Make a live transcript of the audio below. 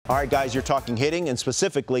All right, guys, you're talking hitting, and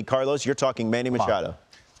specifically, Carlos, you're talking Manny Machado.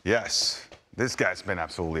 Yes, this guy's been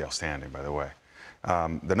absolutely outstanding, by the way.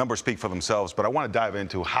 The numbers speak for themselves, but I want to dive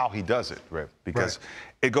into how he does it, Rip, because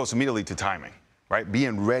it goes immediately to timing, right?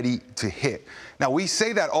 Being ready to hit. Now, we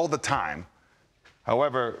say that all the time.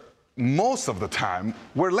 However, most of the time,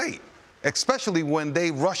 we're late, especially when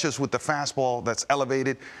they rush us with the fastball that's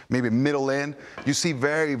elevated, maybe middle in. You see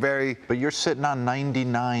very, very... But you're sitting on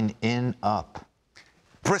 99 in up.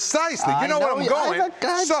 Precisely. You know where I'm going.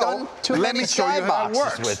 So let me show you how it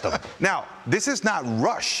works. With them. Now, this is not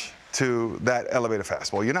rush to that elevated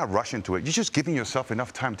fastball. You're not rushing to it. You're just giving yourself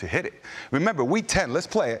enough time to hit it. Remember, let's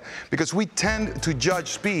play it, because we tend to judge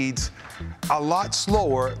speeds a lot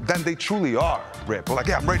slower than they truly are, Rip. We're like,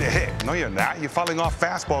 yeah, I'm ready to hit. No, you're not. You're fouling off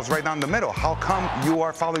fastballs right down the middle. How come you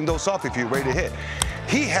are fouling those off if you're ready to hit?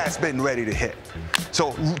 He has been ready to hit.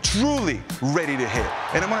 So truly ready to hit.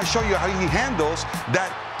 And I'm going to show you how he handles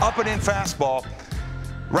that up and in fastball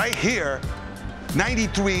right here.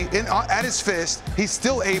 93 at his fist. He's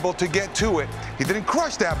still able to get to it. He didn't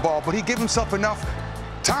crush that ball, but he gave himself enough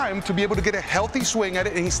time to be able to get a healthy swing at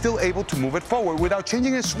it, and he's still able to move it forward without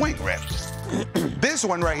changing his swing, Rip. This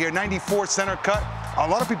one right here, 94 center cut, a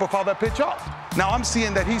lot of people foul that pitch off. Now I'm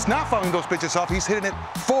seeing that he's not fouling those pitches off. He's hitting it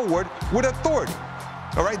forward with authority.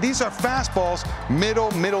 All right, these are fastballs,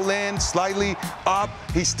 middle in, slightly up.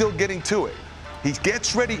 He's still getting to it. He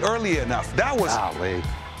gets ready early enough. That was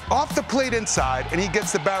off the plate inside, and he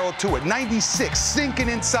gets the barrel to it. 96, sinking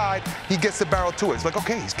inside, he gets the barrel to it. It's like,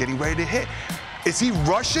 okay, he's getting ready to hit. Is he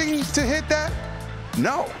rushing to hit that?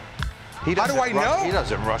 No. How do I know? He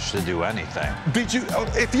doesn't rush to do anything.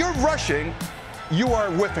 If you're rushing, you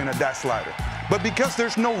are whiffing at that slider. But because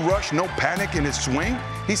there's no rush, no panic in his swing,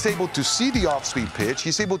 he's able to see the off-speed pitch.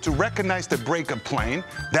 He's able to recognize the break of plane.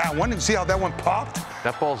 That one, see how that one popped?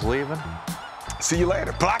 That ball's leaving. See you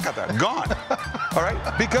later. Placata, gone. All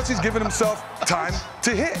right? Because he's giving himself time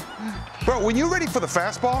to hit. Bro, when you're ready for the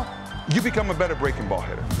fastball, you become a better breaking ball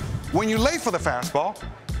hitter. When you're late for the fastball,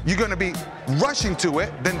 you're going to be rushing to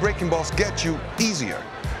it, then breaking balls get you easier.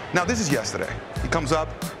 Now, this is yesterday. He comes up,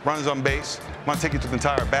 runs on base, want to take it to the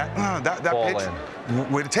entire bat. That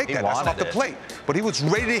pitch, way to take that. That's off the plate. But he was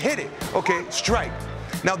ready to hit it. Okay, strike.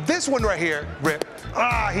 Now, this one right here, Rip,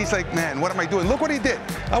 he's like, man, what am I doing? Look what he did.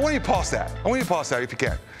 I want you to pause that. I want you to pause that if you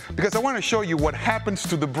can. Because I want to show you what happens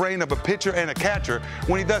to the brain of a pitcher and a catcher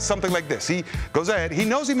when he does something like this. He goes ahead. He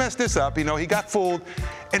knows he messed this up. You know, he got fooled.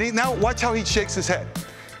 And now watch how he shakes his head.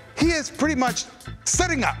 He is pretty much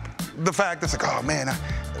setting up the fact that's like, oh, man,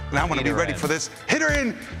 now I'm going to be ready for this. Hitter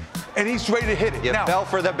in, and he's ready to hit it. You fell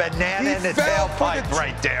for the banana in the tailpipe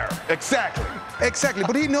right there. Exactly. Exactly.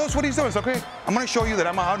 But he knows what he's doing. It's okay. I'm going to show you that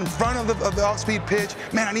I'm out in front of the off-speed pitch.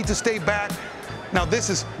 Man, I need to stay back. Now, this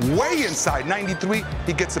is way inside 93.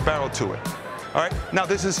 He gets the barrel to it. All right. Now,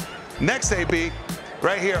 this is next AB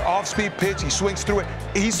right here, off-speed pitch. He swings through it.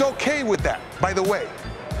 He's okay with that, by the way.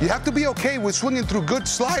 You have to be okay with swinging through good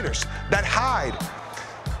sliders that hide.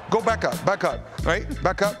 Go back up, right?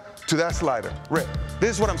 Back up to that slider. Rip, this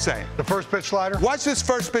is what I'm saying. The first pitch slider? Watch this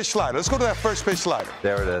first pitch slider. Let's go to that first pitch slider.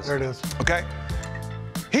 There it is. There it is. Okay?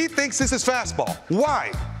 He thinks this is fastball.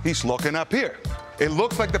 Why? He's looking up here. It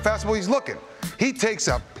looks like the fastball he's looking. He takes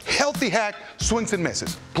a healthy hack, swings and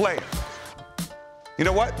misses. Play it. You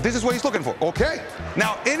know what? This is what he's looking for. Okay.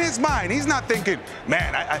 Now, in his mind, he's not thinking,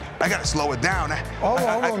 man, I got to slow it down. Hold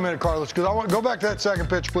on a minute, Carlos, because I want to go back to that second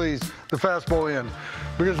pitch, please, the fastball in.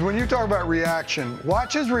 Because when you talk about reaction,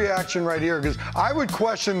 watch his reaction right here, because I would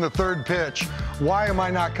question the third pitch. Why am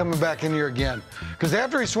I not coming back in here again? Because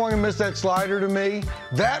after he swung and missed that slider to me,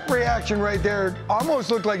 that reaction right there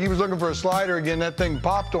almost looked like he was looking for a slider again. That thing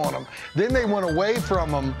popped on him. Then they went away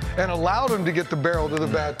from him and allowed him to get the barrel to the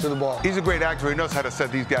bat, to the ball. He's a great actor. He knows how to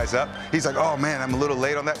set these guys up. He's like, oh, man, I'm a little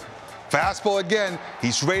late on that. Fastball again,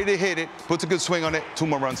 he's ready to hit it, puts a good swing on it, 2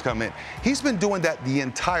 more runs come in. He's been doing that the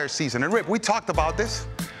entire season. And Rip, we talked about this.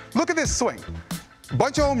 Look at this swing.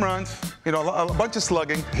 Bunch of home runs, you know, a bunch of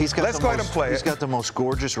slugging. Let's go ahead and play it. He's got the most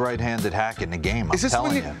gorgeous right-handed hack in the game, I'm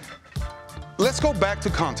telling you. Let's go back to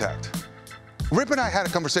contact. Rip and I had a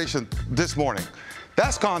conversation this morning.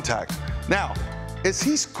 That's contact. Now, is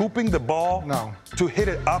he scooping the ball to hit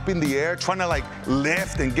it up in the air, trying to like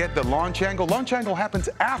lift and get the launch angle? Launch angle happens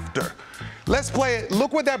after. Let's play it.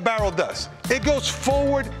 Look what that barrel does. It goes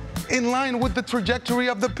forward in line with the trajectory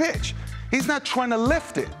of the pitch. He's not trying to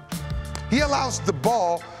lift it. He allows the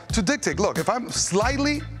ball to dictate. Look, if I'm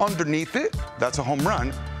slightly underneath it, that's a home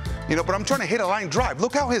run. You know, but I'm trying to hit a line drive.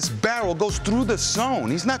 Look how his barrel goes through the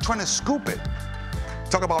zone. He's not trying to scoop it.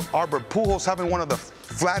 Talk about Albert Pujols having one of the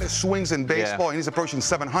flattest swings in baseball, and he's approaching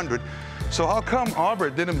 700. So how come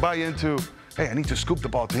Albert didn't buy into, hey, I need to scoop the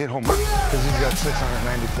ball to hit home run? Because he's got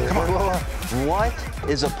 694. Come on. What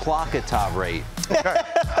is a placata rate?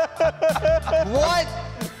 What?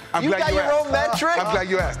 I'm You glad got you your asked. own metric? I'm glad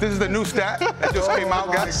you asked. This is the new stat that just came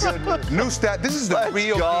out, guys. New stat. This is the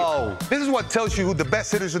real deal. This is what tells you who the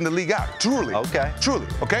best hitters in the league are. Truly. Okay. Truly.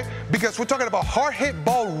 Okay? Because we're talking about hard hit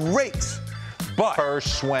ball rates. But Per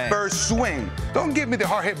swing. Per swing. Don't give me the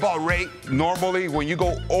hard hit ball rate. Normally, when you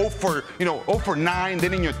go 0 for 9,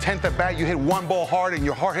 then in your 10th at bat, you hit one ball hard and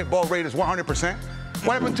your hard hit ball rate is 100%.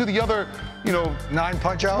 What happened to the other, 9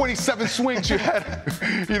 punch outs? 27 swings you had,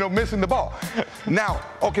 missing the ball? Now,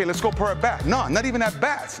 okay, let's go per at bat. No, not even at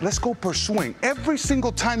bats. Let's go per swing. Every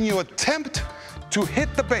single time you attempt to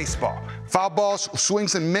hit the baseball, foul balls,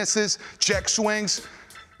 swings and misses, check swings,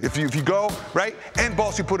 if you go, right, and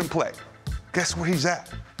balls you put in play. Guess where he's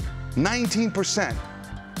at? 19%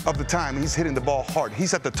 of the time he's hitting the ball hard.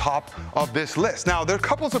 He's at the top of this list. Now, there are a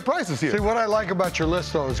couple of surprises here. See, what I like about your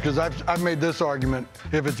list, though, is because I've made this argument.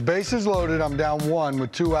 If it's bases loaded, I'm down 1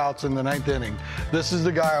 with 2 outs in the 9th inning. This is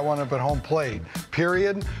the guy I want up at home plate,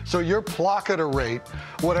 period. So your placata rate,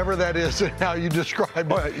 whatever that is, and how you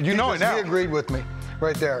describe it, you know it now. He agreed with me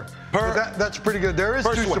right there. That's pretty good. There is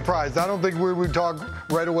 2 surprises. I don't think we would talk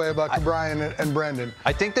right away about Brian and Brendan.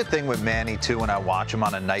 I think the thing with Manny, too, when I watch him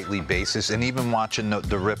on a nightly basis, and even watching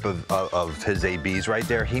the rip of his ABs right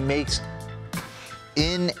there, he makes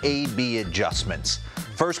in-AB adjustments.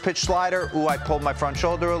 First pitch slider, ooh, I pulled my front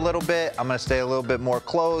shoulder a little bit. I'm going to stay a little bit more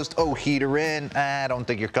closed. Oh, heater in. I don't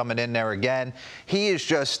think you're coming in there again. He is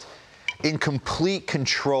just in complete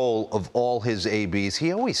control of all his ABs.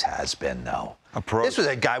 He always has been, though. This was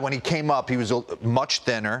a guy, when he came up, he was much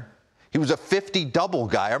thinner. He was a 50 double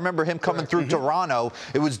guy. I remember him coming through Toronto.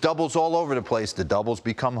 It was doubles all over the place. The doubles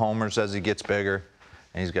become homers as he gets bigger.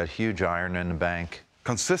 And he's got huge iron in the bank.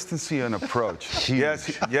 Consistency and approach. Yes,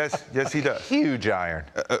 he does. Huge iron.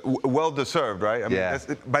 Well deserved, right? I mean, Yeah.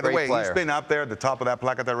 By the way, player. he's been up there at the top of that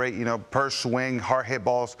placata rate, per swing, hard hit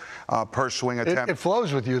balls, per swing attempt. It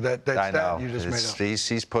flows with you, that I know. stat you just made up.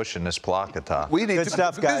 He's pushing this placata. We need Good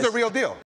stuff, guys. This is the real deal.